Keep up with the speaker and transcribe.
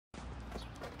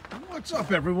What's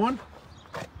up, everyone?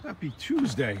 Happy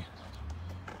Tuesday.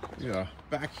 Yeah,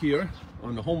 back here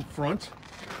on the home front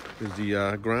because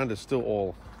the ground is still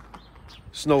all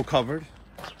snow covered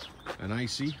and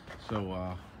icy,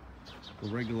 so the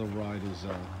regular ride is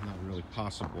not really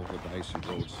possible with the icy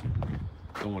roads.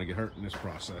 Don't want to get hurt in this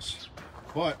process,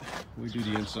 but we do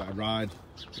the inside ride.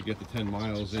 We get the 10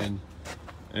 miles in,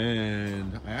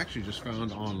 and I actually just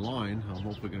found online, I'm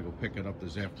hopefully going to go pick it up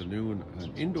this afternoon,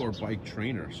 an indoor bike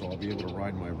trainer, so I'll be able to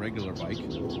ride my regular bike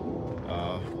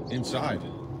inside.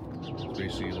 It's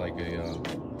basically like a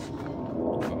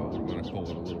I'm going to call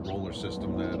it a little roller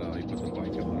system that you put the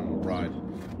bike on and it'll ride.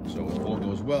 So if all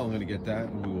goes well, I'm going to get that,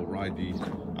 and we will ride the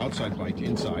outside bike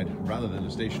inside rather than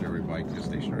the stationary bike. The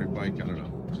stationary bike, I don't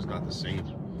know, it's just not the same.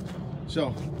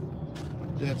 So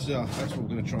that's what we're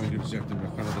going to try and do this afternoon. I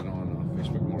found it on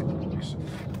Facebook Marketplace.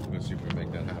 I'm going to see if we can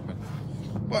make that happen.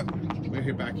 But we're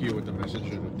here back here with the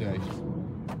message of the day.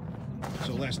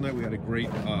 So last night we had a great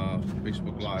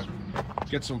Facebook Live,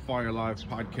 Get Some Fire Live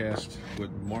podcast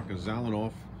with Marcus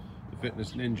Zalanoff, the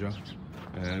Fitness Ninja,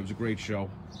 and it was a great show.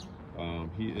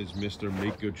 He is Mr.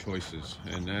 Make Good Choices,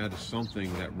 and that is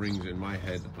something that rings in my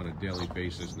head on a daily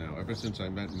basis now, ever since I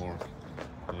met Mark,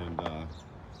 and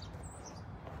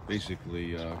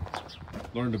basically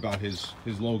learned about his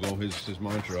logo, his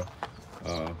mantra,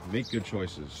 make good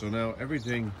choices. So now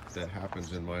everything that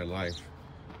happens in my life,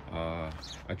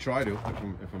 I try to,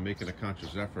 if I'm making a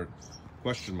conscious effort,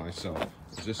 question myself,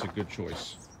 is this a good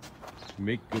choice?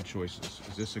 Make good choices.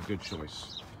 Is this a good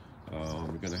choice?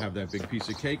 We're going to have that big piece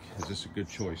of cake. Is this a good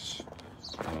choice?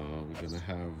 We're going to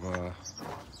have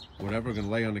whatever. We're going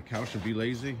to lay on the couch and be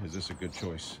lazy. Is this a good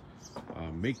choice?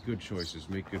 Make good choices.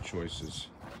 Make good choices.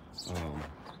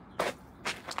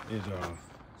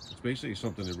 It's basically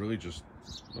something that really just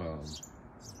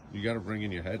you got to bring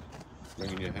in your head.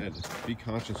 Bring in your head. Be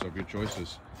conscious of your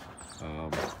choices.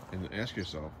 And ask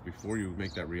yourself, before you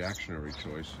make that reactionary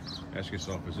choice, ask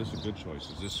yourself, is this a good choice?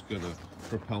 Is this going to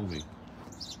propel me?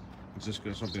 Is this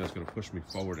something that's going to push me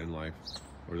forward in life?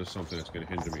 Or is this something that's going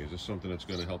to hinder me? Is this something that's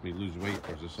going to help me lose weight?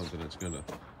 Or is this something that's going to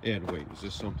add weight? Is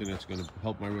this something that's going to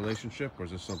help my relationship? Or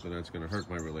is this something that's going to hurt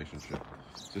my relationship?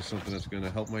 Is this something that's going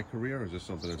to help my career? Or is this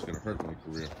something that's going to hurt my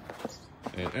career?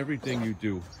 And everything you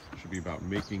do should be about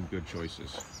making good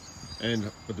choices.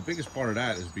 But the biggest part of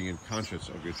that is being conscious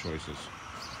of your choices.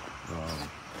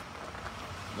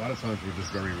 A lot of times we're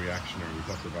just very reactionary. We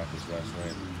talked about this last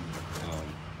night.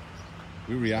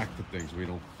 We react to things we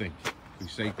don't think. We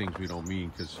say things we don't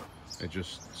mean because it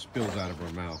just spills out of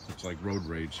our mouth. It's like road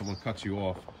rage. Someone cuts you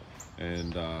off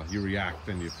and you react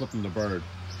and you flip them the bird.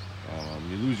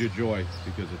 You lose your joy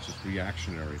because it's just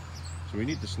reactionary. So we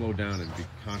need to slow down and be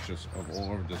conscious of all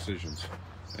our decisions.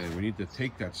 And we need to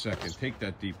take that second, take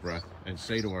that deep breath and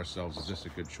say to ourselves, is this a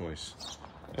good choice?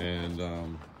 And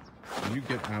when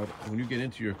you get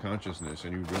into your consciousness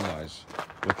and you realize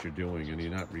what you're doing and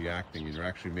you're not reacting and you're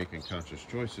actually making conscious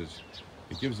choices,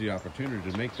 it gives the opportunity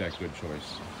to make that good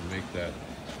choice, to make that,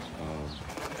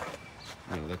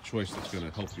 that choice that's going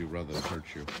to help you rather than hurt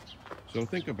you. So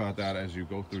think about that as you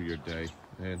go through your day,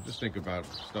 and just think about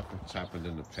stuff that's happened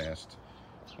in the past.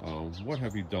 What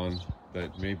have you done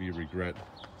that maybe you regret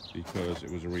because it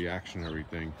was a reactionary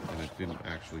thing and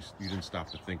you didn't stop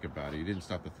to think about it. You didn't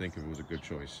stop to think if it was a good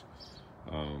choice.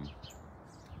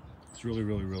 It's really,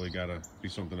 really, really got to be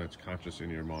something that's conscious in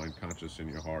your mind, conscious in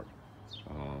your heart.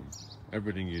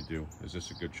 Everything you do, is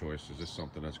this a good choice? Is this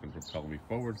something that's going to propel me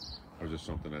forward, or is this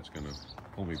something that's going to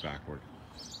pull me backward?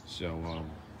 So,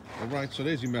 all right, so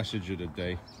there's your message of the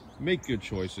day. Make good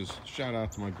choices. Shout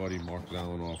out to my buddy Mark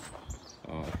Zalanoff.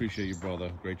 Appreciate you, brother.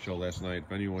 Great show last night.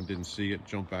 If anyone didn't see it,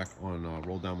 jump back on,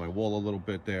 roll down my wall a little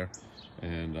bit there,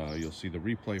 and you'll see the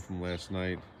replay from last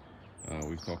night.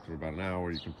 We've talked for about an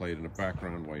hour. You can play it in the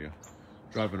background while you're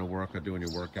driving to work or doing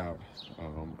your workout.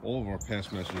 All of our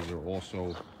past messages are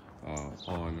also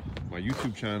on my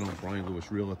YouTube channel, Brian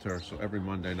Lewis Realtor. So every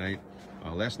Monday night.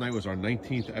 Last night was our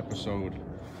 19th episode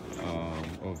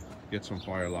of Get Some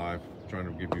Fire Live. Trying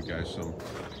to give you guys some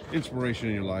inspiration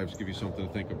in your lives, give you something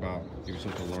to think about, give you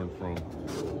something to learn from,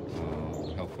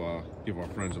 help give our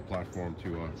friends a platform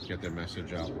to get their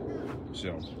message out.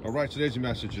 So, all right, so there's your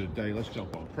message of the day. Let's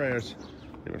jump on prayers.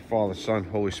 In the name of Father, Son,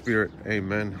 Holy Spirit,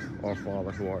 amen. Our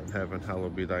Father who art in heaven,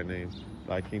 hallowed be thy name.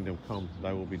 Thy kingdom come,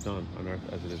 thy will be done on earth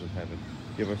as it is in heaven.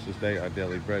 Give us this day our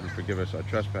daily bread, and forgive us our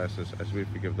trespasses as we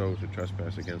forgive those who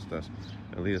trespass against us.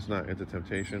 And lead us not into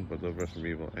temptation, but deliver us from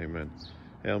evil. Amen.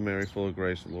 Hail Mary, full of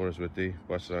grace, the Lord is with thee.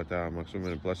 Blessed art thou amongst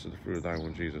women, and blessed is the fruit of thy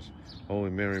womb, Jesus. Holy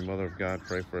Mary, Mother of God,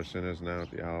 pray for us sinners now at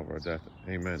the hour of our death.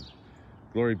 Amen.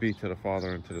 Glory be to the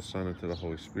Father, and to the Son, and to the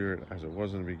Holy Spirit, as it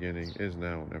was in the beginning, is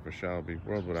now, and ever shall be,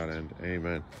 world without end.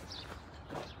 Amen.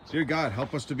 Dear God,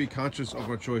 help us to be conscious of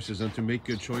our choices and to make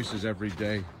good choices every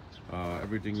day.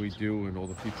 Everything we do and all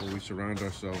the people we surround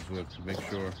ourselves with, to make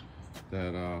sure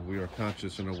that we are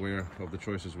conscious and aware of the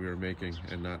choices we are making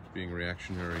and not being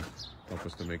reactionary. Help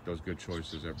us to make those good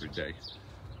choices every day.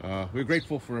 We're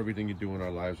grateful for everything you do in our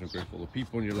lives. We're grateful for the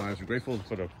people in your lives. We're grateful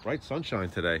for the bright sunshine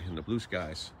today and the blue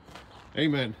skies.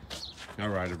 Amen. All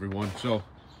right, everyone. So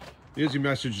here's your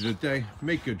message of the day.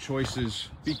 Make good choices.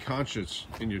 Be conscious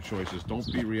in your choices. Don't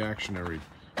be reactionary.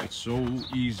 It's so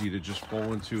easy to just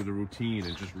fall into the routine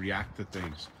and just react to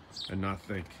things and not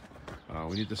think.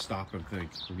 We need to stop and think.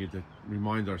 We need to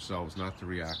remind ourselves not to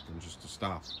react and just to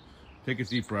stop. Take a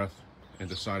deep breath and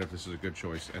decide if this is a good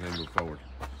choice, and then move forward.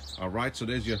 All right, so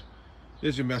there's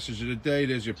your message of the day.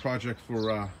 There's your project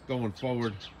for going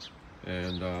forward,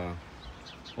 and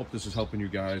hope this is helping you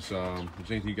guys. If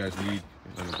there's anything you guys need,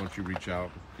 and once you reach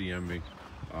out, DM me.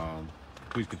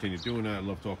 Please continue doing that. I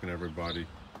love talking to everybody,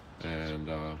 and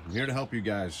I'm here to help you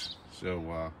guys.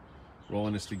 So we're all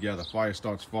in this together. Fire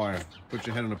starts fire. Put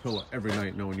your head on a pillow every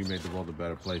night knowing you made the world a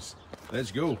better place.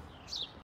 Let's go.